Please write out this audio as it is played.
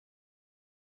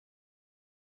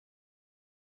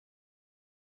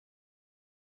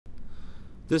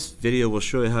This video will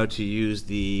show you how to use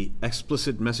the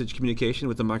explicit message communication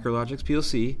with the MicroLogix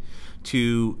PLC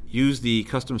to use the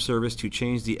custom service to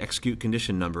change the execute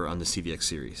condition number on the CVX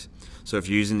series. So if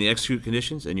you're using the execute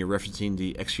conditions and you're referencing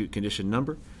the execute condition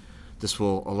number, this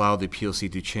will allow the PLC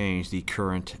to change the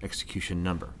current execution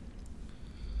number.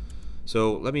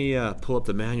 So let me pull up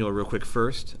the manual real quick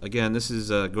first. Again, this is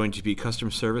going to be custom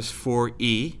service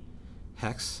 4E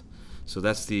hex. So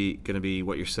that's going to be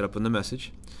what you're set up in the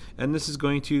message. And this is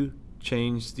going to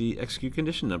change the execute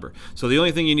condition number. So the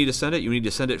only thing you need to send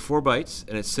it 4 bytes,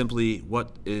 and it's simply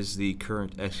what is the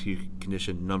current execute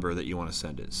condition number that you want to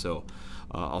send it. So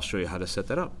I'll show you how to set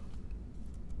that up.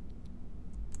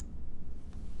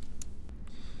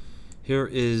 Here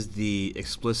is the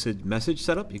explicit message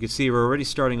setup. You can see we're already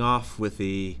starting off with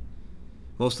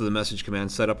most of the message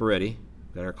commands set up already.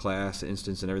 Got our class,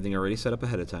 instance, and everything already set up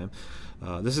ahead of time.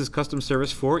 This is custom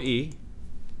service 4E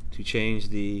to change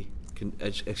the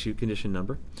execute condition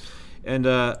number. And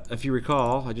if you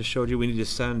recall, I just showed you we need to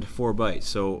send 4 bytes.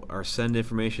 So our send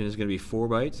information is going to be 4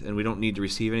 bytes, and we don't need to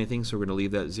receive anything, so we're going to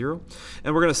leave that 0.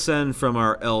 And we're going to send from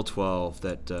our L12,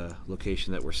 that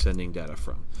location that we're sending data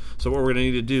from. So what we're going to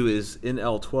need to do is in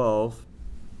L12,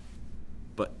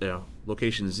 but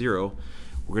location 0,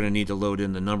 we're going to need to load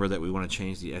in the number that we want to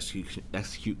change the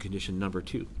execute condition number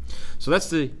to. So that's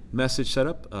the message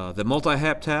setup. The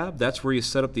multi-hap tab, that's where you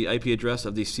set up the IP address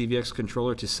of the CVX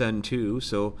controller to send to.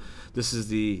 So this is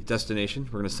the destination.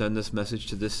 We're going to send this message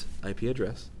to this IP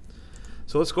address.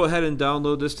 So let's go ahead and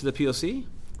download this to the PLC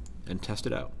and test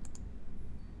it out.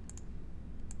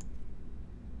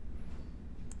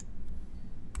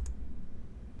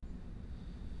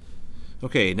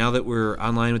 Okay, now that we're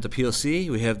online with the PLC,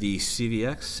 we have the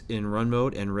CVX in run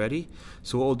mode and ready.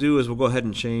 So what we'll do is we'll go ahead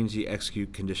and change the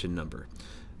execute condition number.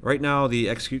 Right now the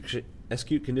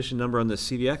execute condition number on the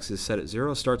CVX is set at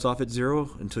 0. It starts off at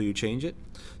 0 until you change it.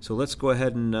 So let's go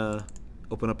ahead and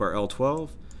open up our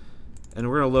L12, and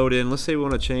we're going to load in, let's say we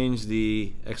want to change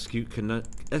the execute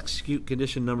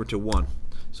condition number to 1.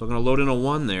 So I'm going to load in a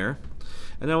 1 there,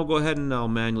 and then we'll go ahead and I'll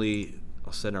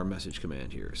send our message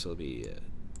command here. So it'll be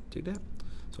do that.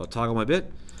 So I'll toggle my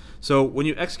bit. So when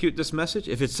you execute this message,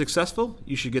 if it's successful,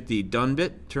 you should get the done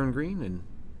bit turn green and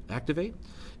activate.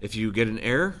 If you get an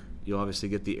error, you'll obviously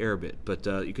get the error bit. But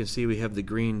you can see we have the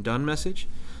green done message.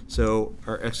 So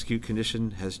our execute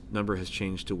condition number has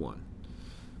changed to 1.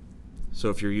 So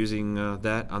if you're using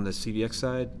that on the CVX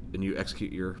side and you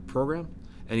execute your program,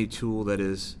 any tool that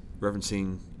is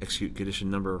referencing execute condition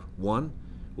number 1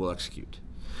 will execute.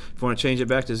 If I want to change it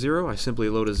back to 0, I simply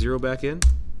load a 0 back in,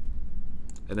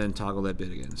 and then toggle that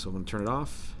bit again. So I'm going to turn it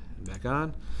off and back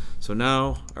on. So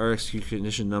now our execute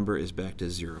condition number is back to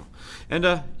 0.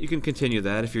 And you can continue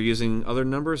that. If you're using other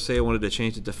numbers, say I wanted to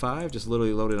change it to 5, just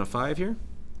literally load in a 5 here.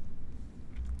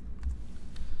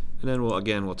 And then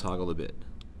we'll toggle the bit.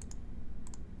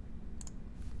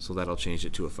 So that'll change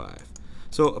it to a 5.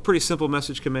 So a pretty simple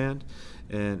message command,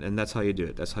 and that's how you do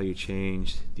it. That's how you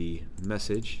change the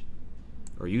message,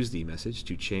 or use the message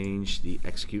to change the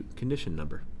execute condition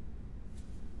number.